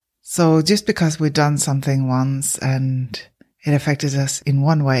So just because we've done something once and it affected us in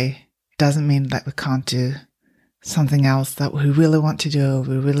one way, doesn't mean that we can't do something else that we really want to do,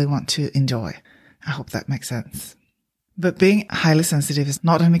 we really want to enjoy. I hope that makes sense. But being highly sensitive is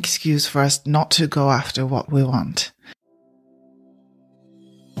not an excuse for us not to go after what we want.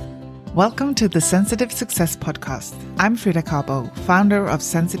 Welcome to the Sensitive Success Podcast. I'm Frida Cabo, founder of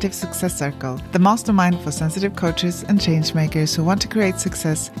Sensitive Success Circle, the mastermind for sensitive coaches and changemakers who want to create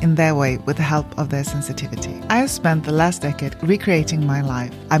success in their way with the help of their sensitivity. I have spent the last decade recreating my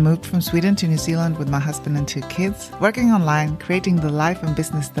life. I moved from Sweden to New Zealand with my husband and 2 kids, working online, creating the life and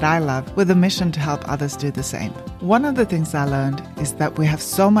business that I love with a mission to help others do the same. One of the things I learned is that we have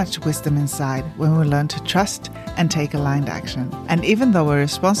so much wisdom inside when we learn to trust and take aligned action. And even though we're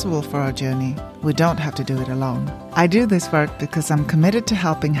responsible for our journey, we don't have to do it alone. I do this work because I'm committed to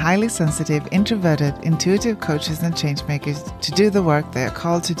helping highly sensitive, introverted, intuitive coaches and changemakers to do the work they are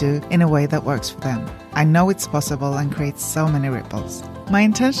called to do in a way that works for them. I know it's possible and creates so many ripples. My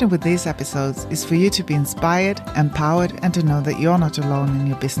intention with these episodes is for you to be inspired, empowered, and to know that you're not alone in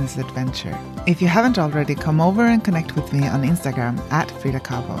your business adventure. If you haven't already, come over and connect with me on Instagram at Frida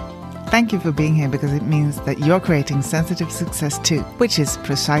Cabo. Thank you for being here because it means that you're creating sensitive success too, which is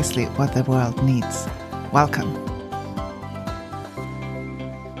precisely what the world needs. Welcome.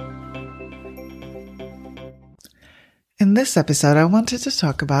 In this episode, I wanted to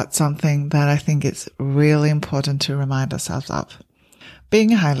talk about something that I think is really important to remind ourselves of. Being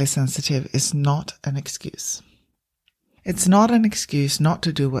highly sensitive is not an excuse. It's not an excuse not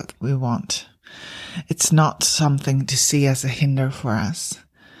to do what we want. It's not something to see as a hinder for us.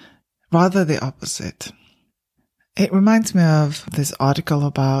 Rather the opposite. It reminds me of this article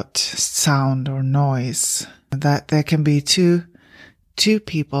about sound or noise, that there can be two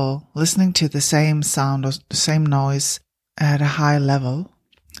people listening to the same sound or the same noise at a high level,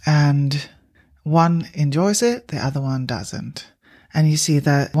 and one enjoys it, the other one doesn't. And you see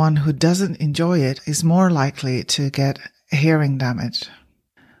that one who doesn't enjoy it is more likely to get hearing damage,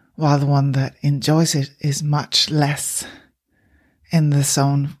 while the one that enjoys it is much less in the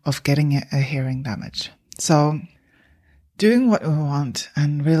zone of getting a hearing damage. So doing what we want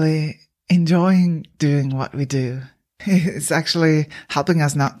and really enjoying doing what we do is actually helping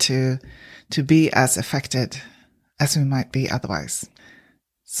us not to be as affected as we might be otherwise.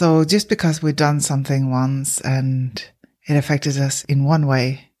 So just because we've done something once and it affected us in one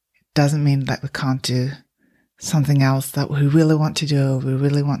way, doesn't mean that we can't do something else that we really want to do, we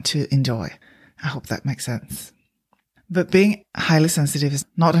really want to enjoy. I hope that makes sense. But being highly sensitive is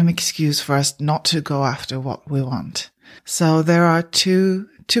not an excuse for us not to go after what we want. So there are two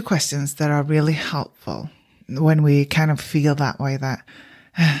questions that are really helpful when we kind of feel that way, that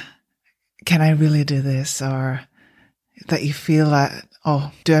can I really do this? Or that you feel that,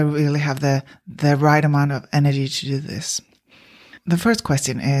 oh, do I really have the right amount of energy to do this? The first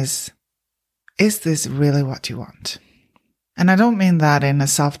question is this really what you want? And I don't mean that in a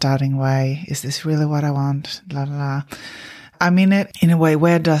self-doubting way. Is this really what I want? La, la, la. I mean it in a way,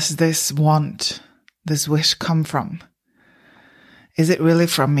 where does this want, this wish come from? Is it really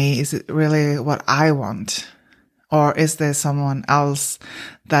from me? Is it really what I want? Or is there someone else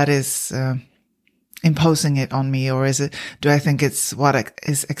that is imposing it on me? Or do I think it's what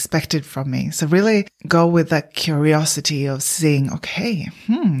is expected from me? So really go with that curiosity of seeing, okay,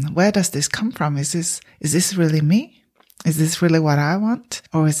 where does this come from? Is this really me? Is this really what I want?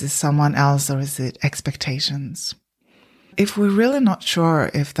 Or is this someone else? Or is it expectations? If we're really not sure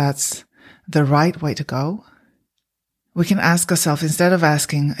if that's the right way to go, we can ask ourselves, instead of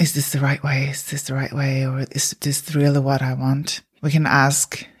asking, is this the right way? Is this the right way? Or is this really what I want? We can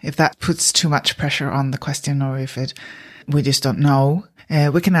ask, if that puts too much pressure on the question, or if we just don't know,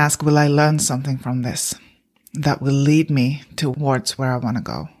 we can ask, will I learn something from this that will lead me towards where I want to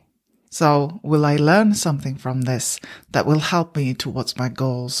go? So will I learn something from this that will help me towards my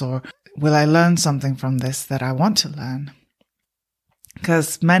goals? Or will I learn something from this that I want to learn?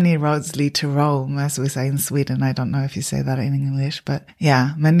 Because many roads lead to Rome, as we say in Sweden. I don't know if you say that in English, but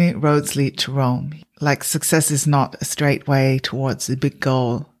yeah, many roads lead to Rome. Like, success is not a straight way towards the big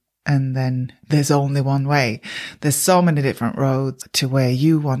goal, and then there's only one way. There's so many different roads to where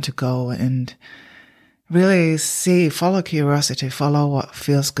you want to go, and really follow curiosity, follow what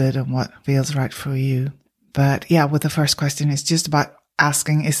feels good and what feels right for you. But yeah, with the first question, it's just about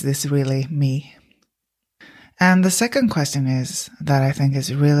asking, is this really me? And the second question that I think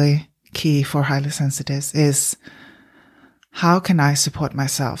is really key for highly sensitives is, how can I support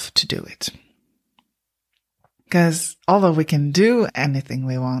myself to do it? Because although we can do anything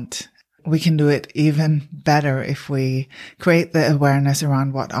we want, we can do it even better if we create the awareness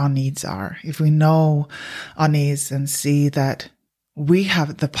around what our needs are. If we know our needs and see that we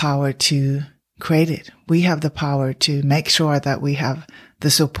have the power to create it. We have the power to make sure that we have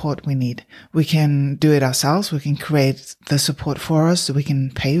the support we need. We can do it ourselves. We can create the support for us. We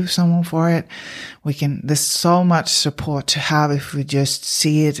can pay someone for it. There's so much support to have if we just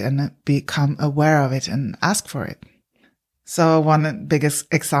see it and become aware of it and ask for it. So one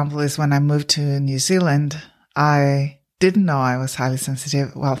biggest example is when I moved to New Zealand, I didn't know I was highly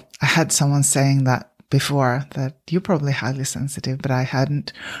sensitive. Well, I had someone saying that before, that you're probably highly sensitive, but I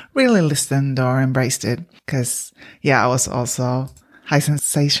hadn't really listened or embraced it because, I was also high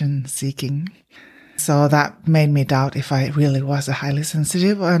sensation seeking. So that made me doubt if I really was a highly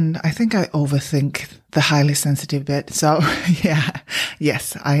sensitive. And I think I overthink the highly sensitive bit. So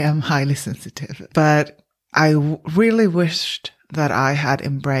yes, I am highly sensitive. But I really wished that I had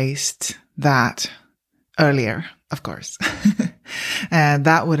embraced that earlier, of course. And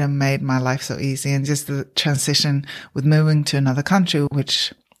that would have made my life so easy. And just the transition with moving to another country,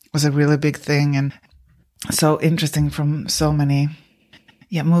 which was a really big thing and so interesting from so many,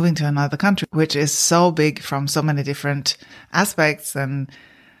 moving to another country, which is so big from so many different aspects. And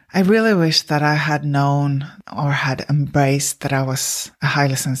I really wish that I had known or had embraced that I was a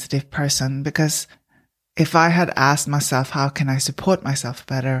highly sensitive person, because if I had asked myself, how can I support myself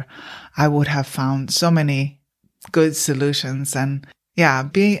better, I would have found so many good solutions and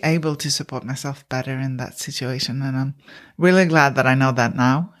being able to support myself better in that situation. And I'm really glad that I know that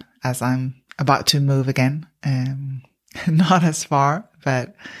now, as I'm about to move again. Not as far,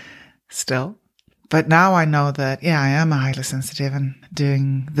 but still. But now I know that, I am a highly sensitive, and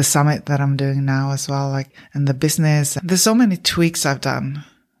doing the summit that I'm doing now as well, and the business. There's so many tweaks I've done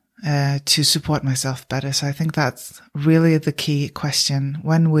to support myself better. So I think that's really the key question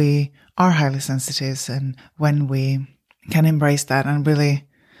when we are highly sensitive, and when we can embrace that and really,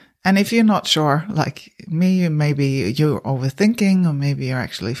 and if you're not sure, like me, maybe you're overthinking, or maybe you're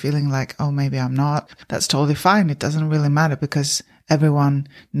actually feeling like, oh, maybe I'm not. That's totally fine. It doesn't really matter, because everyone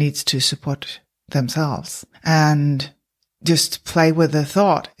needs to support themselves. And just play with the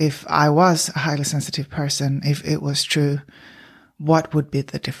thought, if I was a highly sensitive person, if it was true, what would be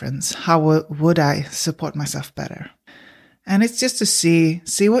the difference? How would I support myself better? And it's just to see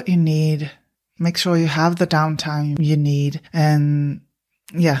what you need, make sure you have the downtime you need, and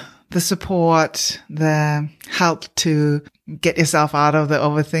the support, the help to get yourself out of the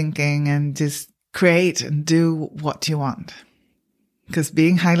overthinking and just create and do what you want. Because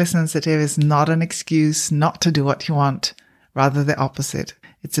being highly sensitive is not an excuse not to do what you want, rather the opposite.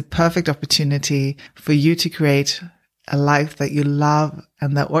 It's a perfect opportunity for you to create a life that you love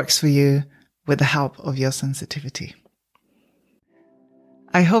and that works for you with the help of your sensitivity.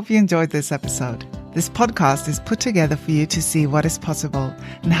 I hope you enjoyed this episode. This podcast is put together for you to see what is possible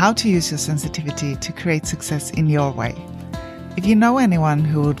and how to use your sensitivity to create success in your way. If you know anyone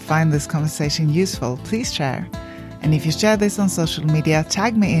who would find this conversation useful, please share. And if you share this on social media,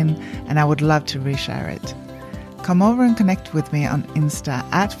 tag me in, and I would love to reshare it. Come over and connect with me on Insta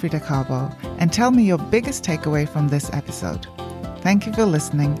 @Frida Carbo and tell me your biggest takeaway from this episode. Thank you for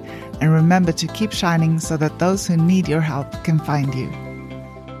listening, and remember to keep shining so that those who need your help can find you.